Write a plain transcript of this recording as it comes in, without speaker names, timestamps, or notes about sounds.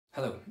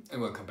Hello and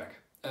welcome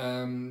back.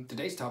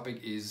 Today's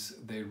topic is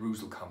the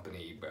Reuzel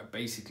company, but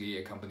basically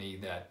a company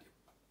that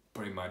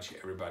pretty much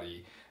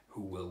everybody who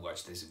will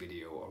watch this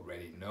video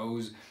already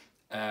knows.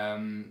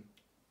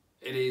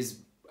 It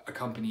is a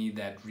company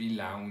that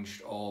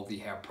relaunched all the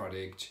hair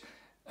products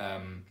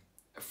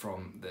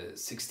from the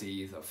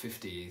 60s or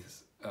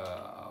 50s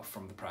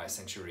from the prior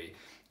century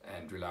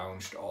and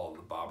relaunched all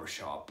the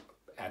barbershop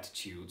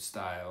attitude,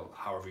 style,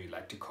 however you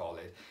like to call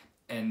it,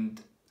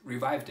 and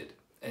revived it.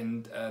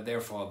 And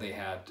therefore they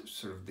had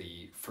sort of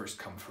the first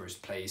come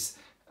first place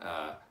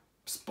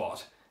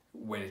spot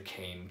when it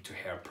came to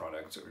hair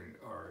products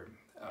or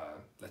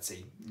let's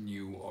say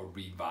new or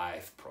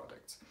revived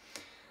products.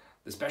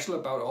 The special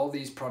about all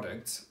these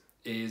products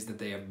is that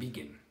they are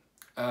vegan.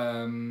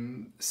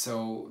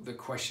 So the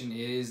question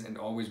is, and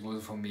always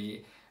was for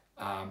me,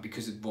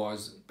 because it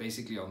was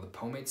basically on the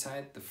pomade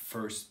side, the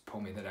first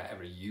pomade that I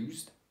ever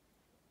used,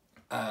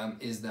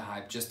 is the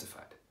hype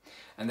justified?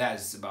 And that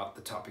is about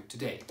the topic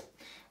today.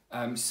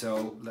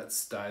 So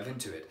let's dive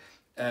into it.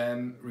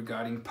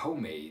 Regarding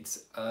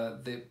pomades,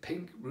 the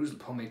pink Reuzel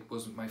pomade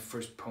was my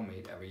first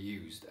pomade ever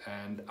used,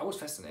 and I was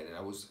fascinated.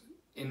 I was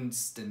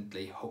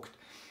instantly hooked.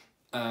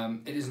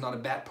 It is not a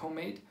bad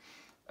pomade.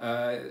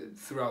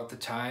 Throughout the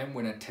time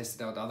when I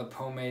tested out other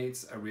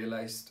pomades, I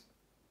realized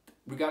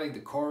regarding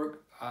the core,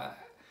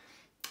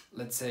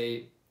 let's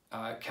say,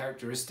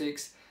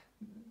 characteristics,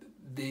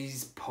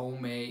 these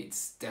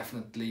pomades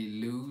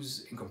definitely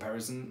lose in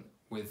comparison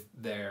with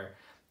their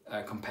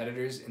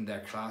competitors in their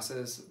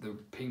classes. The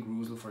pink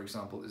Reuzel, for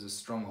example, is a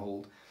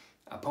stronghold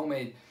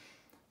pomade.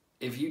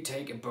 If you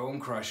take a Bone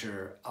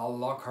Crusher, a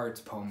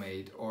Lockhart's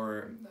pomade,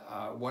 or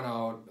one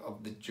out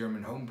of the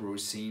German homebrew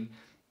scene,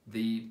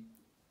 the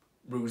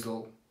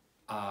Reuzel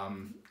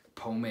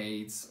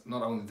pomades,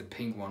 not only the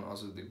pink one,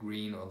 also the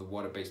green or the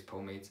water-based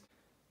pomades,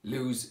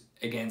 lose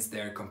against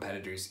their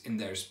competitors in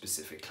their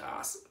specific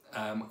class.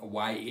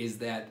 Why is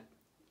that?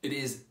 It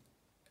is,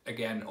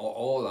 again,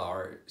 all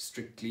are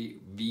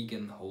strictly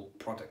vegan whole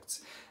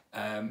products.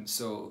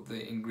 So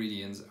the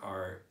ingredients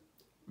are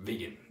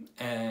vegan,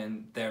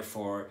 and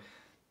therefore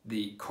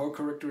the core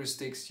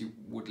characteristics you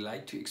would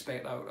like to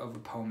expect out of a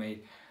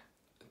pomade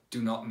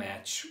do not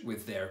match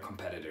with their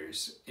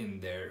competitors in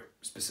their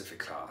specific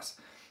class.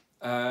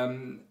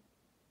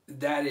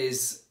 That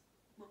is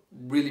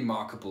really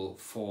markable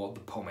for the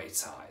pomade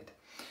side.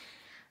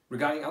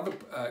 Regarding other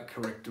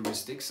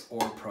characteristics or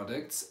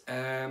products,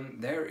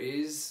 there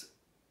is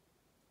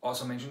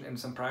also mentioned in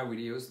some prior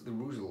videos the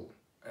Reuzel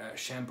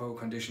shampoo,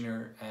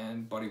 conditioner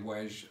and body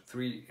wash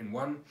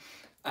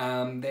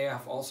 3-in-1. They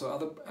have also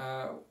other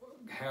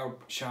hair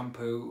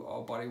shampoo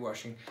or body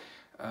washing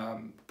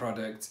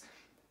products.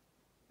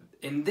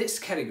 In this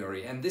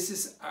category, and this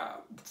is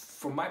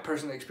from my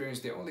personal experience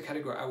the only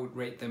category I would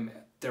rate them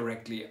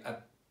directly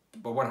at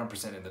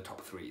 100% in the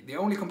top 3. The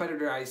only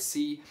competitor I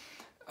see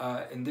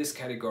in this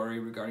category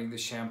regarding the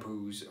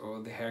shampoos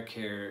or the hair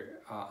care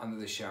under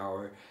the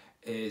shower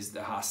is the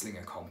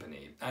Haslinger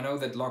company. I know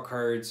that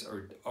Lockhart's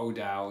or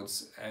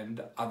O'Dowd's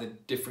and other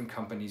different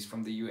companies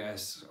from the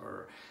US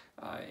or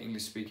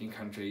English-speaking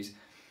countries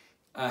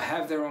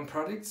have their own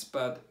products,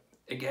 but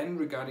again,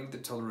 regarding the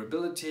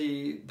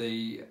tolerability,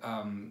 the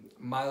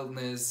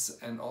mildness,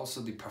 and also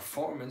the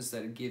performance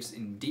that it gives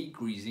in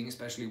degreasing,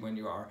 especially when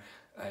you are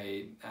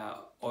a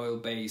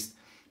oil-based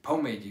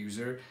pomade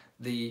user,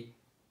 the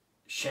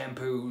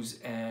shampoos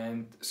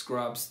and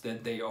scrubs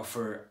that they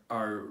offer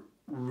are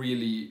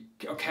really,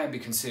 or can be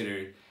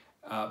considered,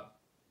 but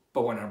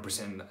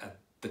 100% at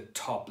the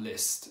top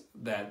list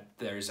that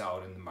there is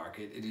out in the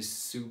market. It is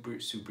super,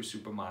 super,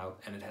 super mild,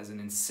 and it has an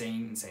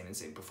insane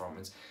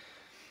performance,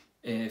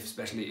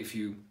 especially if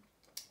you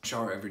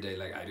shower every day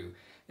like I do,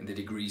 in the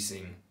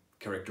degreasing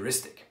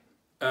characteristic.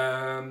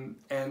 And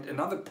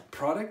another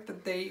product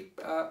that they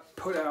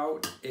put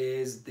out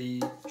is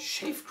the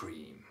shave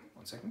cream.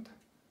 One second.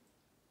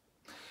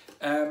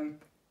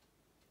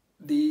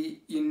 The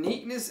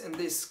uniqueness in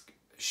this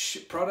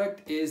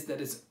product is that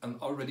it's an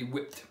already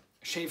whipped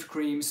shave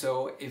cream,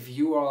 so if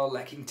you are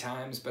lacking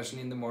time,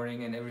 especially in the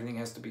morning, and everything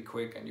has to be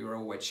quick and you're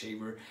a wet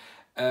shaver,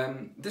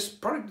 this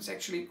product is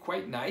actually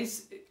quite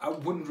nice. I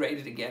wouldn't rate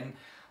it again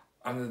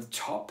under the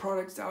top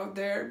products out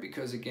there,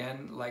 because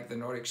again, like the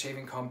Nordic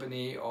Shaving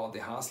Company or the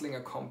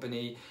Haslinger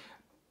company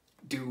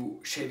do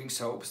shaving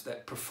soaps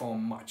that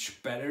perform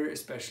much better,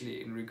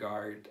 especially in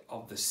regard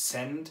of the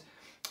scent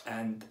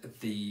and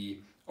the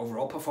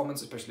overall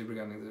performance, especially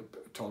regarding the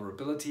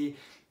tolerability.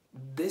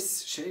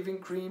 This shaving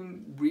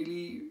cream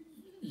really,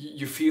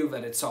 you feel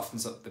that it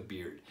softens up the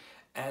beard,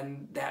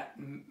 and that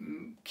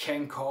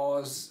can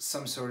cause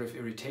some sort of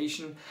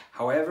irritation.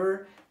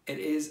 However, it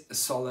is a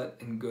solid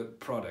and good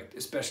product,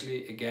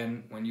 especially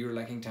again when you're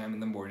lacking time in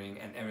the morning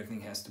and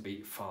everything has to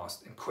be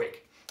fast and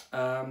quick.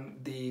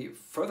 The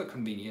further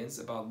convenience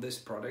about this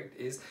product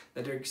is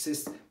that there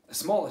exists a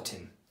smaller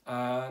tin,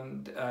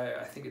 and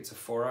I think it's a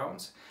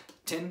 4-ounce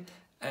tin,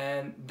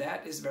 and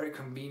that is very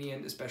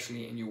convenient,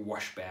 especially in your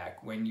wash bag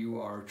when you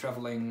are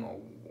traveling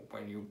or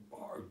when you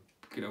are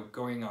you know,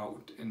 going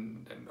out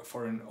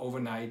for an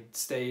overnight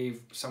stay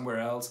somewhere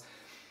else,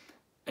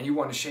 and you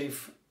want to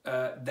shave,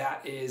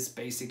 that is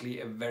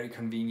basically a very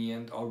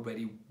convenient,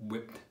 already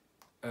whipped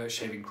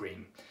shaving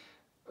cream.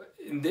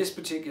 In this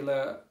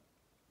particular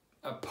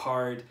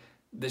part,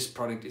 this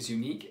product is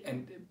unique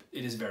and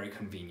it is very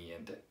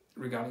convenient.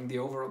 Regarding the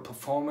overall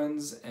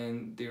performance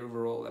and the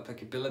overall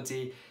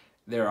applicability,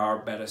 there are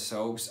better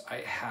soaps. I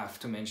have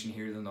to mention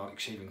here the Nordic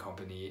Shaving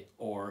Company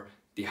or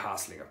the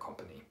Haslinger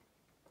Company.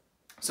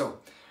 So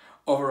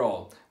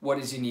overall, what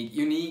is unique?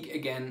 Unique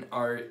again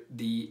are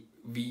the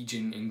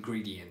vegan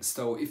ingredients.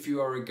 So if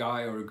you are a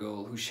guy or a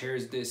girl who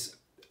shares this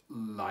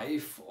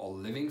life or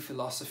living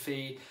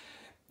philosophy,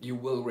 you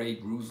will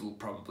rate Reuzel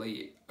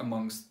probably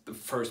amongst the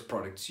first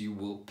products you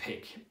will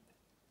pick.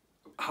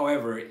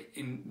 However,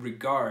 in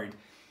regard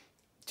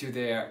to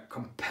their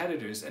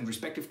competitors and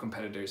respective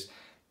competitors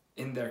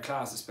in their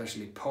class,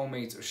 especially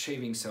pomades or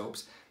shaving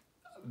soaps,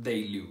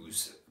 they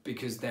lose,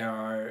 because there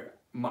are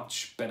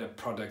much better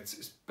products,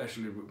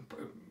 especially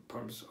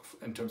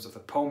in terms of the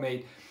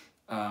pomade,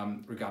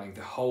 regarding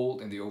the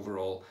hold and the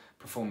overall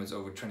performance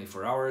over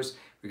 24 hours,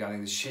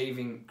 regarding the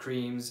shaving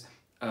creams,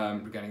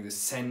 regarding the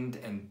scent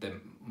and the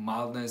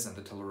mildness and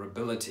the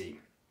tolerability.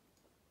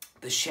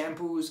 The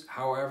shampoos,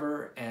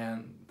 however,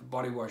 and the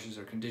body washes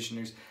or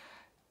conditioners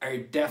are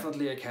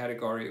definitely a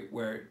category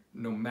where,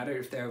 no matter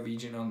if they're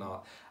vegan or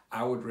not,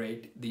 I would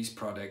rate these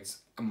products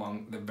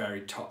among the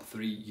very top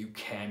 3 you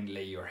can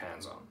lay your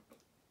hands on,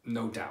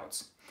 no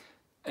doubts.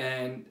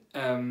 And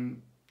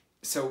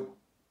so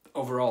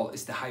overall,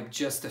 is the hype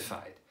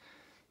justified?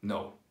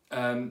 No.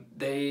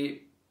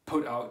 They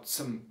put out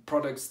some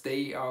products.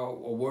 They are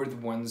or were the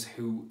ones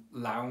who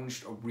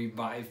launched or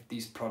revived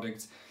these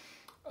products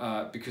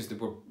because they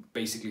were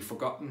basically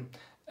forgotten.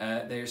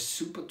 They're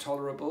super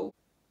tolerable,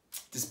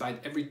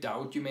 despite every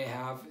doubt you may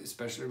have,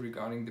 especially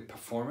regarding the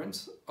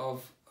performance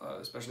of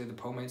especially the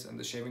pomades and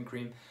the shaving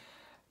cream.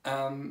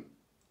 And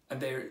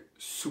they're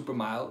super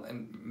mild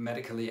and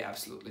medically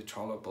absolutely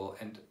tolerable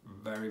and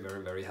very,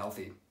 very, very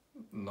healthy,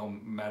 no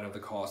matter the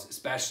cause,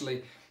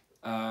 especially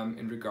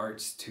in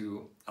regards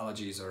to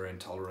allergies or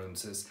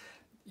intolerances.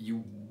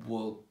 You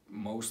will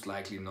most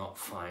likely not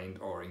find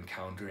or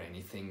encounter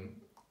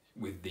anything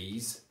with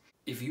these.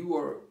 If you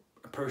are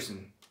a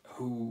person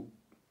who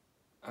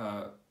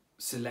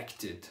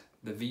selected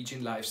the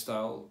vegan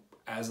lifestyle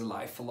as a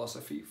life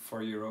philosophy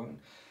for your own,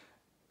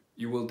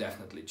 you will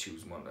definitely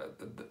choose one of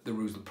the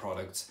Reuzel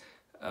products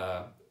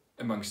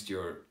amongst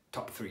your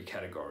top 3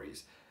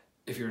 categories.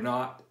 If you're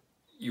not,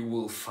 you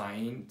will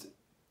find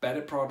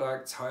better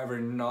products, however,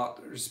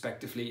 not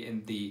respectively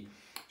in the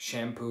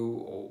shampoo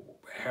or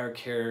hair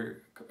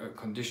care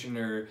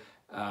conditioner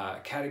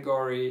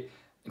category.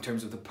 In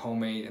terms of the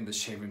pomade and the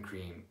shaving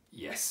cream,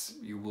 yes,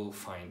 you will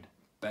find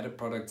better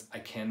products. I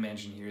can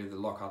mention here the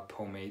Lockhart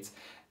pomades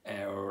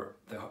or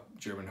the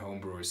German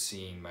homebrewers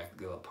scene, Michael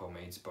Gilla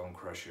pomades, Bone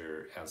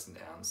Crusher, Ernst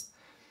 & Ernst.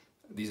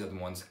 These are the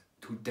ones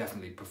who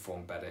definitely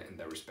perform better in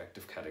their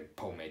respective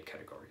pomade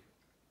category.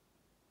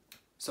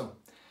 So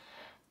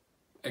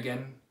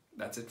again,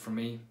 that's it from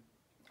me.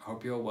 I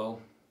hope you're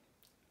well,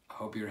 I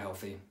hope you're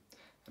healthy,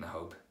 and I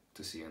hope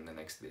to see you in the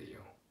next video.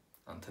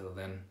 Until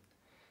then,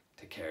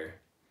 take care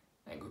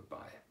and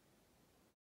goodbye.